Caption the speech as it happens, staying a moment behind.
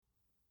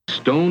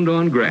Stoned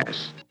on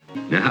grass.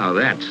 Now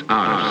that's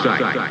out of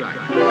sight.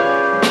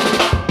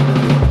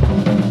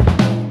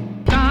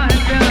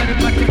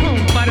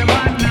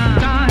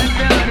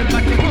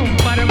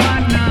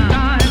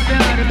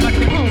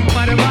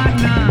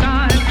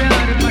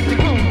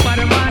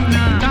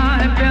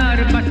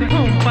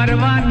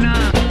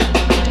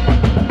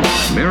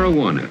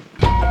 Marijuana.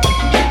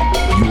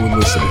 You are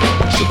listening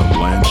to the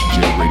Blanche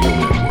J Radio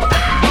Network.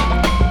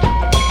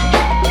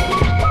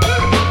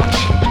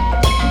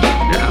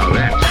 Now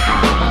that's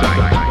out of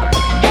sight.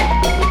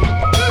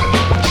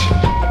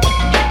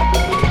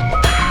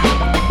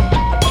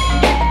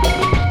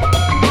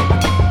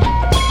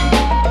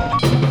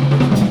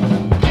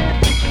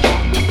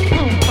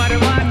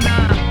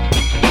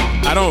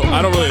 I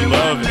don't really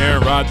love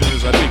Aaron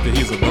Rodgers. I think that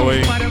he's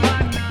annoying.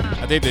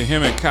 I think that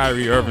him and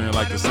Kyrie Irving are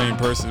like the same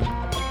person.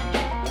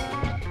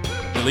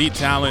 Elite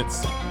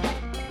talents,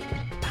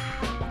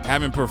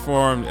 haven't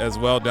performed as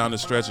well down the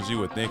stretch as you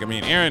would think. I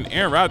mean,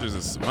 Aaron Rodgers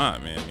is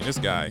smart, man. I mean, this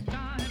guy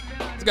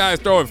is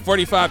throwing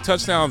 45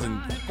 touchdowns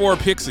and 4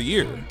 picks a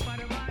year,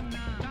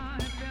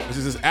 which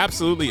is just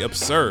absolutely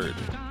absurd.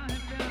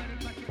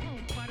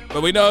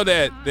 But we know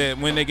that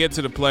when they get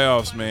to the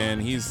playoffs, man,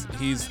 he's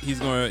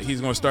going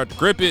to start to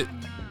grip it.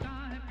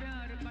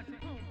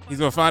 He's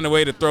going to find a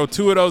way to throw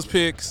 2 of those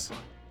picks.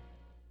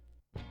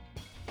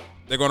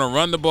 They're going to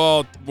run the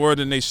ball more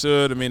than they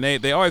should. I mean,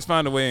 they always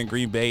find a way in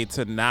Green Bay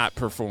to not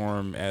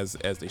perform as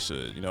they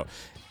should. You know,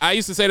 I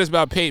used to say this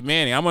about Peyton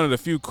Manning. I'm one of the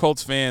few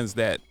Colts fans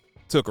that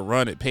took a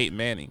run at Peyton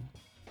Manning.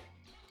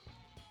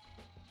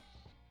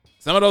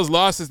 Some of those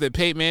losses that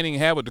Peyton Manning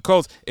had with the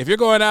Colts, if you're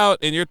going out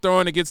and you're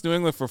throwing against New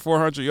England for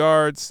 400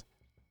 yards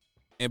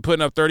and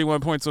putting up 31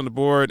 points on the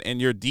board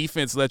and your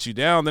defense lets you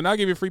down, then I'll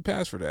give you a free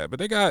pass for that. But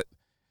they got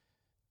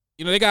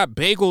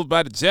bageled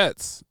by the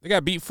Jets. They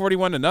got beat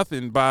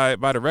 41-0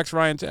 by the Rex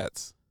Ryan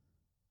Jets.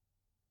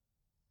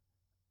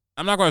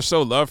 I'm not going to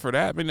show love for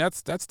that. I mean,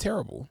 that's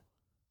terrible.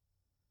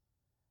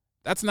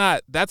 That's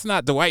not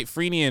Dwight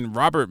Freeney and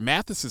Robert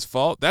Mathis's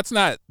fault. That's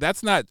not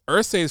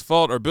Irsay's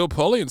fault or Bill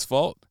Polian's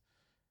fault.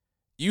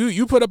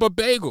 You put up a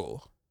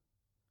bagel.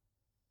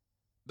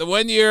 The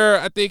one year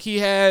I think he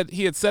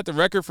had set the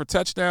record for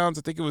touchdowns.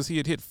 I think it was he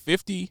had hit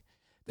 50.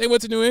 They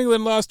went to New England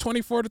and lost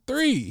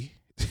 24-3.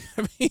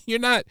 I mean, you're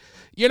not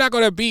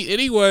going to beat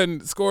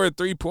anyone scoring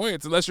 3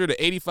 points unless you're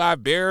the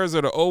 85 Bears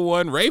or the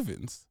 0-1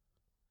 Ravens.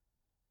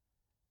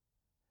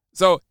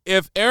 So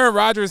if Aaron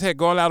Rodgers had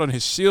gone out on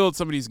his shield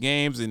some of these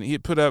games and he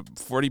had put up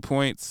 40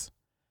 points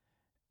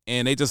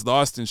and they just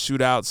lost in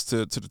shootouts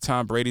to the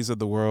Tom Brady's of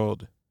the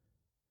world,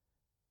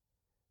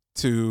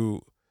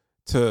 to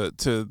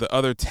the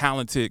other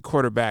talented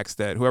quarterbacks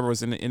that whoever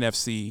was in the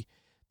NFC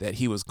that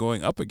he was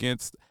going up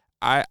against,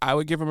 I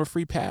would give him a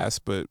free pass.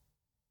 But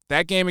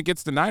that game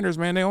against the Niners,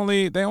 man, they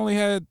only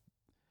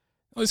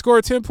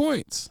scored 10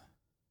 points.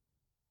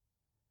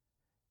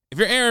 If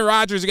you're Aaron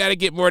Rodgers, you got to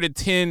get more than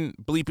 10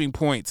 bleeping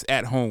points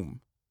at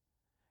home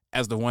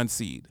as the 1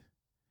 seed.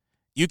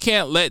 You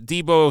can't let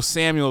Deebo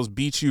Samuels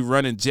beat you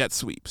running jet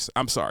sweeps.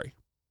 I'm sorry.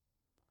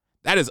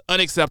 That is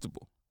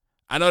unacceptable.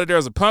 I know that there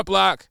was a punt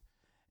block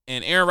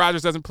and Aaron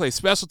Rodgers doesn't play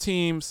special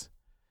teams,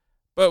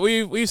 but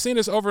we've seen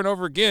this over and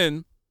over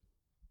again.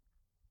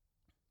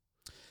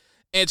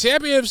 And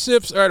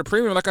championships are at a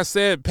premium. Like I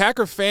said,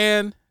 Packer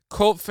fan,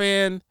 Colt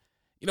fan.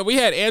 You know, we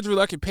had Andrew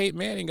Luck and Peyton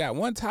Manning got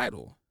 1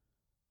 title.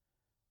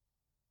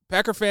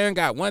 Packer fan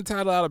got 1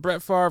 title out of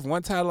Brett Favre,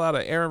 1 title out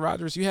of Aaron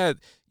Rodgers. You had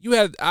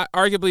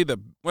arguably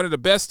one of the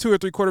best 2 or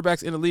 3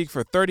 quarterbacks in the league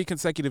for 30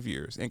 consecutive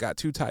years and got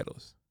 2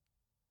 titles.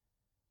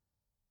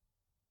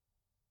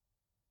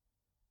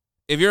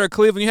 If you're in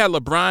Cleveland, you had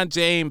LeBron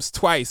James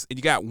twice and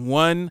you got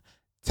 1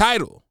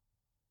 title.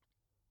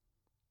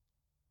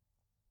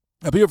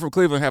 Now, people from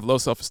Cleveland have low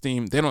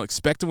self-esteem. They don't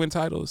expect to win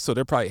titles, so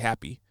they're probably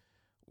happy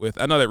with.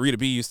 I know that Rita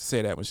B used to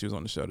say that when she was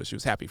on the show, that she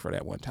was happy for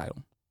that 1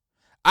 title.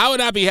 I would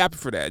not be happy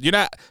for that.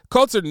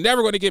 Colts are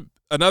never going to get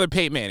another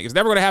Peyton Manning. It's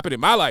never going to happen in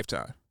my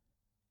lifetime.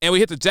 And we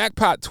hit the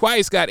jackpot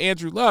twice, got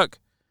Andrew Luck,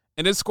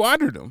 and then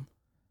squandered him.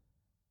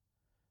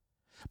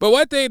 But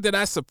one thing that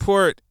I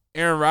support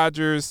Aaron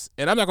Rodgers,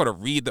 and I'm not going to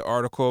read the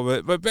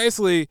article, but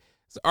basically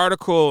it's an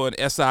article in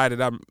SI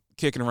that I'm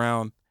kicking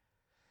around.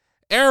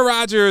 Aaron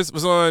Rodgers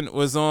was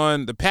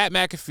on the Pat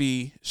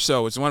McAfee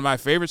show, which is one of my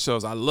favorite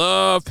shows. I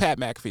love Pat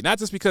McAfee, not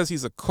just because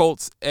he's a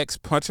Colts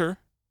ex-punter,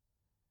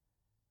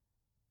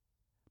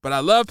 but I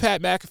love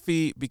Pat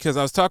McAfee because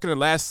I was talking in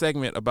the last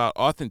segment about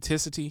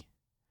authenticity,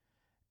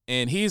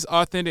 and he's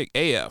authentic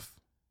AF.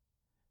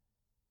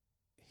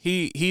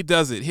 He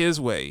does it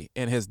his way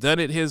and has done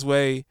it his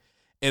way.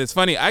 And it's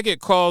funny, I get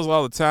calls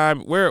all the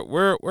time.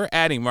 We're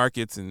adding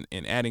markets and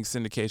adding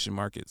syndication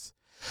markets.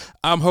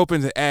 I'm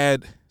hoping to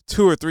add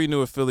 2 or 3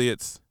 new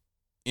affiliates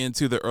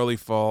into the early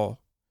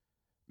fall,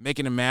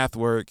 making the math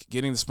work,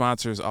 getting the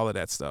sponsors, all of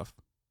that stuff.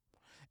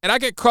 And I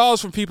get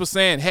calls from people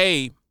saying,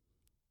 hey,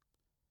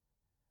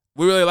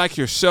 we really like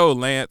your show,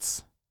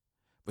 Lance,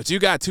 but you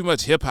got too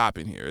much hip-hop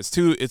in here. It's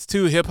too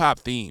hip-hop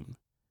themed.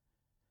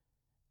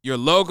 Your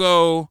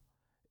logo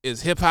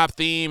is hip hop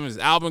themes,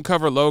 album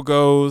cover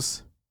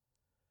logos.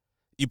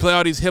 You play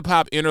all these hip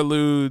hop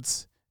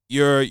interludes.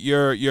 You're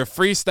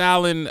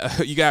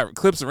freestyling. You got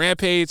clips of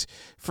Rampage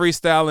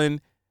freestyling.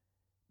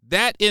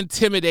 That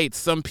intimidates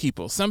some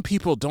people. Some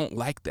people don't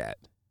like that.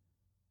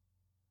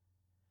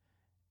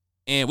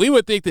 And we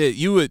would think that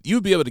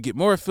you'd be able to get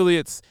more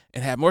affiliates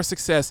and have more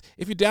success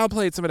if you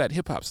downplayed some of that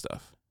hip hop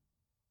stuff.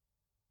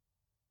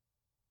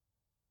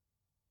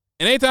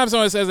 And anytime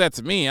someone says that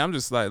to me, I'm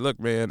just like, look,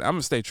 man, I'm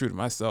gonna stay true to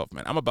myself,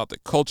 man. I'm about the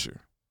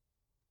culture.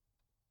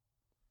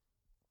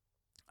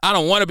 I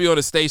don't want to be on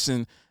a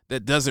station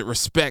that doesn't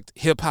respect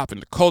hip-hop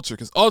and the culture,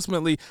 because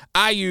ultimately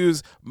I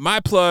use my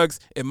plugs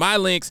and my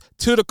links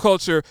to the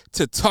culture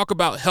to talk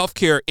about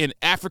healthcare in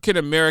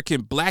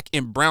African-American, black,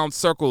 and brown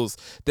circles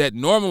that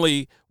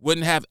normally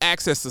wouldn't have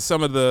access to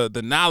some of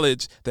the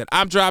knowledge that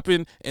I'm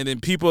dropping, and then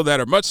people that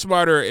are much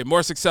smarter and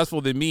more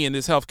successful than me in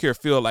this healthcare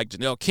field, like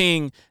Janelle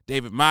King,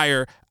 David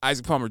Meyer,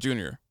 Isaac Palmer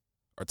Jr.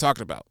 are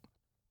talking about.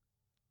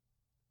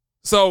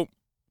 So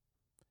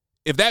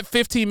if that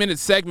 15-minute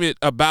segment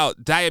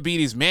about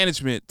diabetes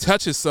management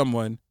touches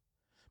someone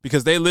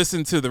because they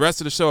listen to the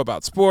rest of the show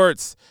about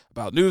sports,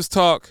 about news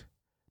talk,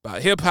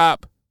 about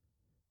hip-hop,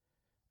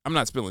 I'm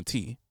not spilling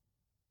tea.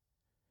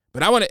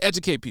 But I want to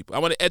educate people. I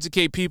want to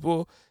educate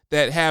people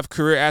that have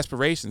career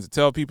aspirations, and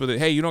tell people that,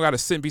 hey, you don't got to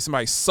sit and be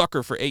somebody's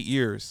sucker for 8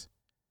 years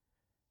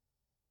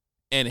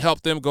and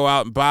help them go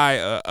out and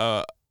buy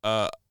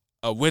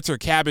a winter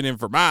cabin in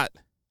Vermont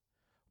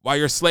while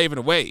you're slaving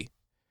away.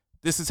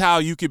 This is how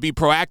you can be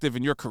proactive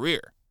in your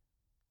career.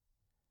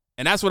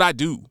 And that's what I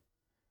do.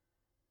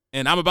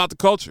 And I'm about the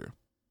culture.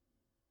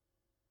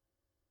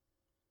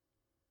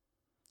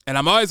 And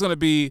I'm always going to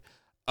be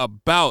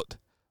about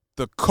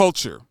the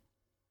culture.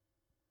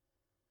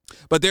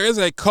 But there is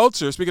a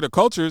culture, speaking of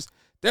cultures,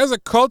 there's a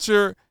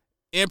culture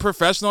in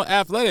professional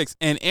athletics.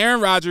 And Aaron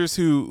Rodgers,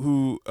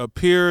 who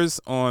appears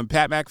on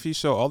Pat McAfee's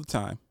show all the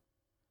time,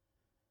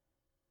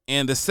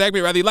 and the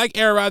segment, whether you like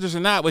Aaron Rodgers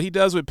or not, what he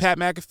does with Pat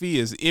McAfee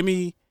is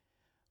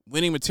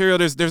Emmy-winning material.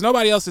 There's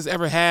nobody else that's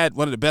ever had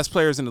one of the best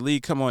players in the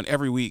league come on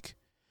every week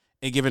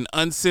and give an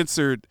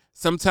uncensored,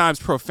 sometimes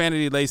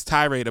profanity-laced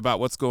tirade about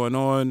what's going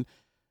on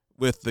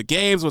with the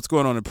games, what's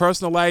going on in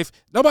personal life.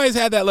 Nobody's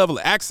had that level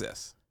of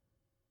access.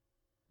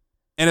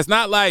 And it's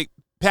not like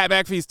Pat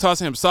McAfee's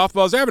tossing him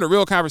softballs. They're having a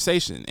real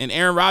conversation. And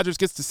Aaron Rodgers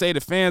gets to say to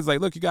fans, like,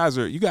 look, you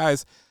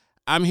guys,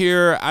 I'm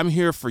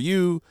here for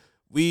you.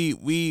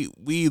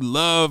 We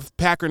love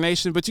Packer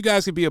Nation, but you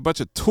guys can be a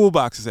bunch of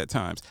toolboxes at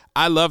times.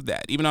 I love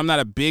that, even though I'm not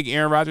a big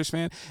Aaron Rodgers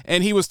fan.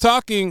 And he was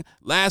talking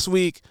last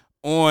week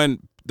on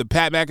the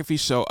Pat McAfee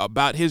show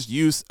about his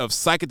use of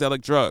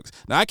psychedelic drugs.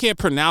 Now, I can't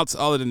pronounce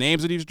all of the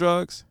names of these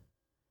drugs.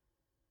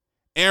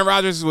 Aaron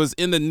Rodgers was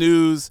in the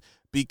news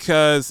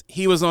because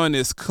he was on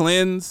this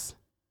cleanse,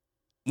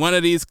 one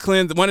of these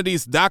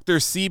Dr.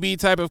 CB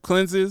type of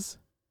cleanses.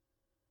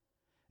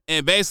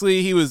 And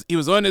basically, he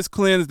was on this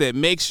cleanse that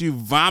makes you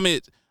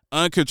vomit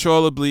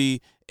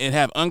uncontrollably and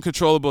have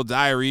uncontrollable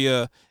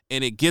diarrhea,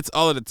 and it gets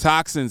all of the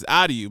toxins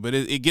out of you, but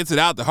it gets it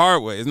out the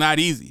hard way. It's not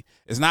easy.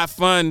 It's not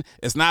fun.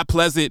 It's not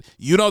pleasant.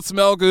 You don't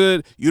smell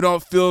good. You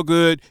don't feel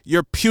good.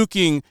 You're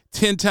puking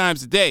 10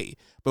 times a day.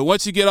 But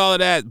once you get all of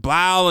that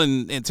bile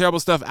and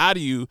terrible stuff out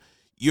of you,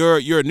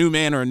 you're a new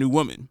man or a new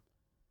woman.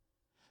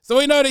 So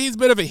we know that he's a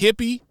bit of a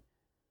hippie.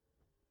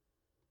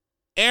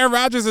 Aaron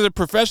Rodgers is a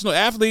professional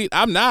athlete.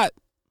 I'm not.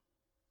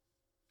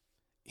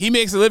 He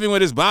makes a living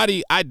with his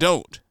body. I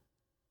don't.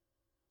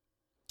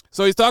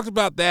 So he's talked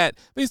about that.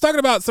 But he's talking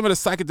about some of the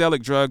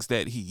psychedelic drugs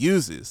that he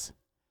uses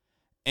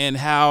and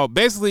how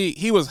basically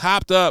he was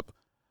hopped up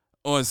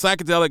on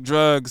psychedelic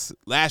drugs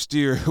last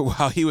year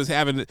while he was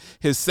having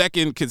his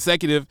second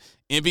consecutive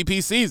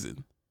MVP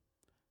season.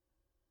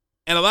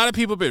 And a lot of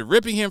people have been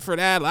ripping him for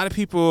that. A lot of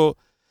people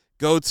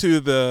go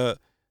to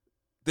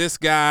this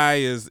guy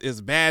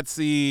is bad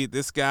seed.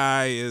 This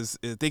guy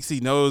thinks he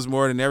knows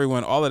more than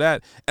everyone. All of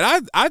that,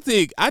 and I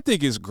think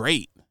it's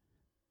great.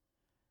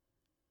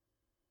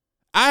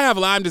 I have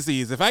Lyme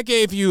disease. If I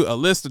gave you a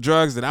list of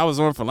drugs that I was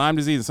on for Lyme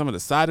disease and some of the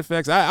side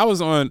effects, I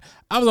was on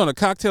a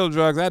cocktail of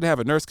drugs. I had to have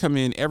a nurse come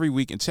in every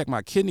week and check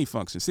my kidney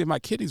function, see if my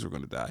kidneys were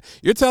going to die.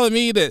 You're telling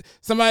me that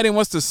somebody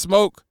wants to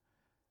smoke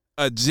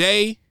a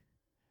J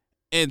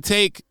and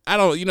take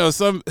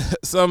some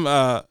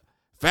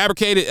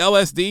fabricated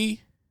LSD?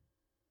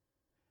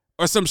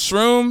 Or some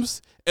shrooms,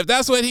 if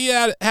that's what he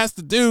has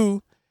to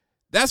do,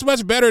 that's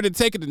much better than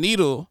taking the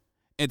needle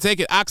and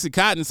taking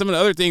Oxycontin and some of the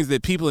other things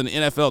that people in the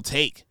NFL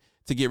take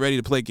to get ready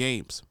to play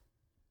games.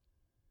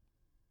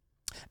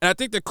 And I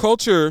think the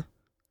culture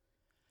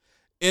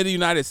in the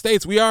United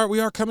States, we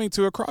are coming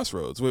to a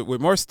crossroads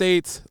with more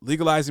states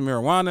legalizing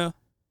marijuana,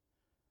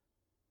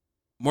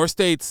 more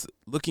states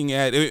looking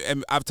at,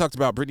 and I've talked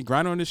about Brittany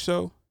Griner on this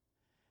show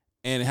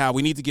and how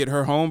we need to get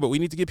her home, but we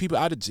need to get people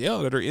out of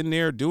jail that are in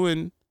there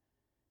doing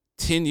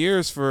 10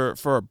 years for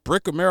a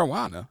brick of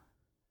marijuana.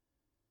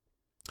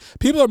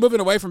 People are moving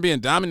away from being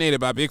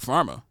dominated by Big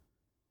Pharma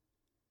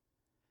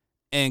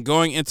and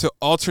going into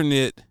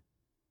alternate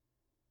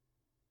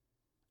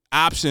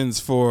options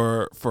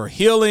for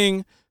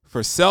healing,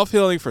 for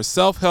self-healing, for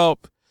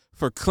self-help,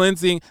 for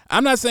cleansing.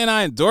 I'm not saying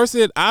I endorse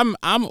it. I'm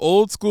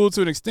old school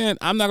to an extent.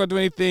 I'm not going to do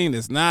anything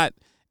that's not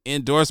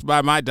endorsed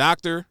by my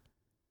doctor.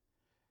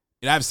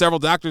 And I have several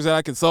doctors that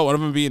I consult, one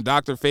of them being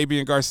Dr.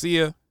 Fabian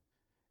Garcia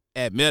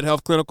at Med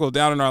Health Clinical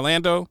down in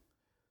Orlando,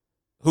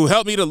 who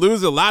helped me to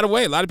lose a lot of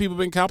weight. A lot of people have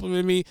been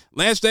complimenting me.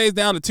 Lance J is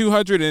down to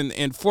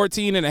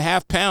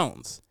 214.5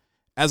 pounds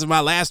as of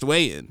my last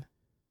weigh-in.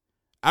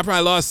 I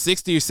probably lost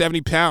 60 or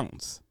 70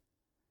 pounds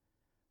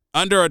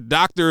under a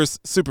doctor's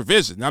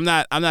supervision. I'm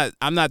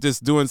not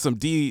just doing some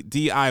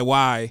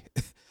DIY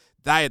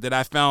diet that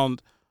I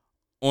found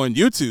on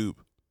YouTube.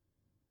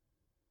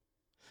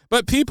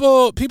 But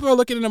people are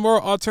looking into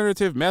more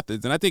alternative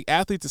methods, and I think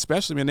athletes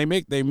especially, man,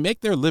 they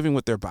make their living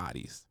with their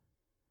bodies.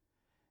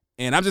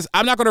 And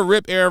I'm not going to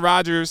rip Aaron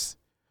Rodgers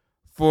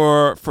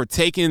for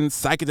taking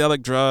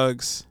psychedelic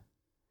drugs.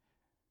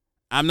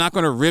 I'm not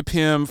going to rip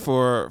him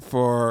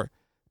for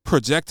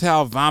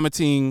projectile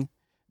vomiting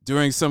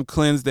during some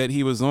cleanse that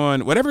he was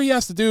on. Whatever he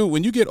has to do,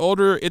 when you get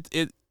older,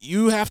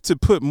 you have to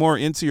put more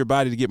into your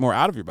body to get more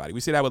out of your body.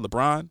 We see that with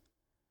LeBron.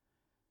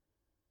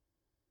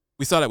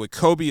 We saw that with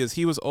Kobe as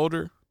he was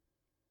older.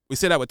 We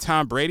see that with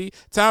Tom Brady.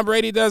 Tom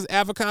Brady does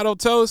avocado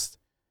toast.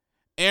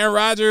 Aaron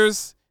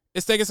Rodgers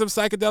is taking some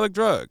psychedelic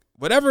drug.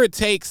 Whatever it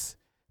takes,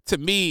 to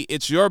me,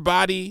 it's your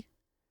body.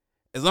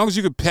 As long as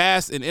you can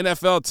pass an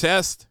NFL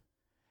test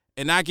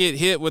and not get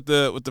hit with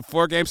the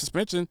 4-game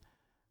suspension,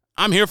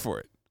 I'm here for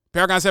it.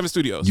 Paragon 7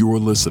 Studios. You are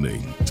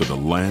listening to the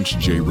Lance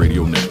J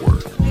Radio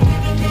Network.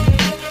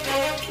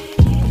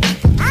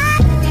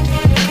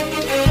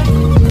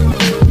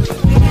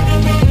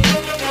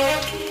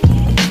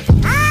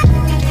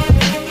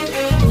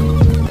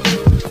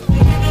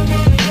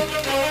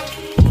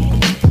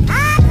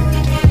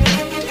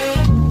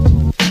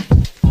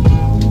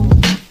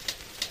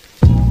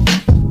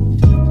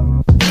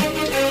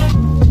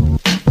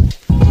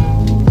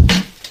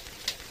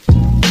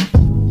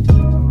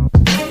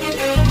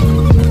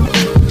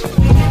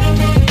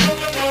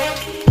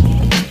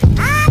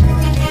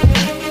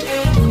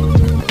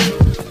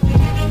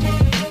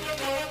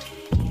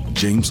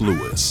 James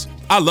Lewis.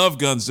 I love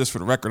guns, just for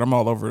the record. I'm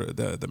all over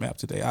the map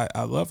today.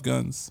 I love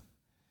guns.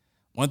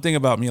 One thing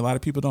about me, a lot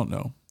of people don't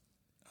know.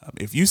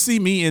 If you see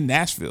me in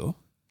Nashville,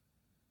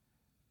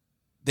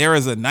 there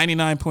is a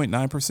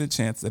 99.9%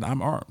 chance that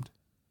I'm armed.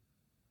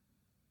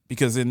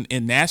 Because in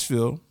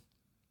Nashville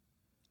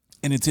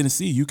and in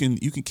Tennessee, you can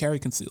carry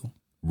conceal.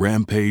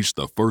 Rampage,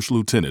 the first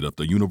lieutenant of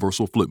the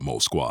Universal Flipmo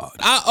Squad.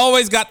 I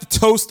always got the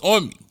toast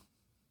on me.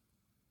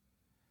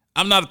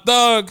 I'm not a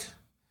thug.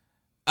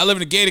 I live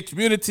in a gated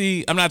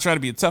community. I'm not trying to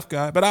be a tough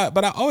guy, but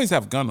I always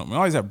have a gun on me. I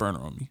always have a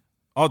burner on me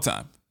all the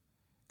time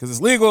because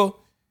it's legal.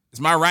 It's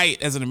my right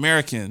as an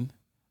American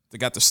to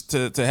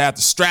have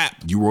the strap.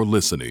 You are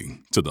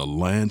listening to the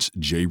Lance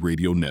J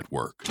Radio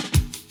Network.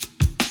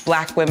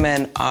 Black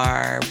women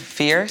are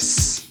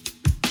fierce,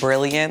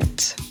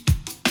 brilliant,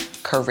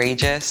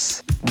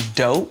 courageous,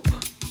 dope.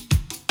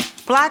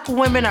 Black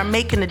women are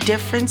making a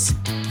difference,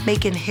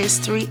 making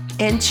history,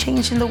 and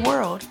changing the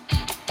world.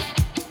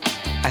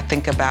 I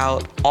think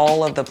about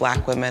all of the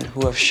Black women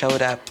who have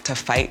showed up to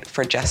fight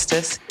for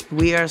justice.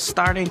 We are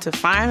starting to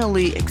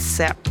finally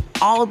accept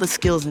all the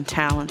skills and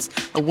talents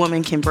a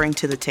woman can bring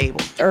to the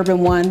table. Urban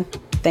One,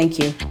 thank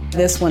you.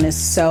 This one is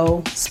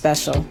so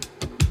special.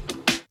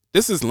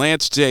 This is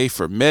Lance J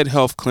for Med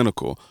Health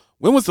Clinical.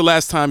 When was the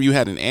last time you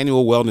had an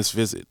annual wellness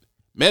visit?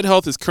 Med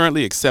Health is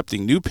currently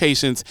accepting new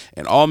patients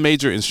and all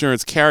major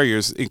insurance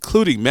carriers,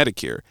 including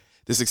Medicare.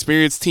 This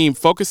experienced team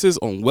focuses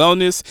on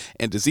wellness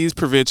and disease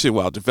prevention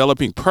while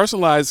developing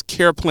personalized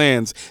care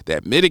plans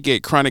that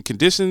mitigate chronic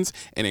conditions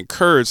and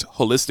encourage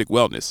holistic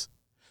wellness.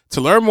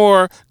 To learn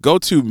more, go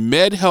to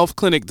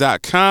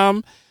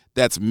medhealthclinic.com.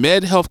 That's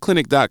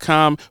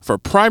medhealthclinic.com for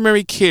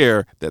primary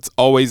care that's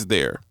always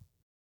there.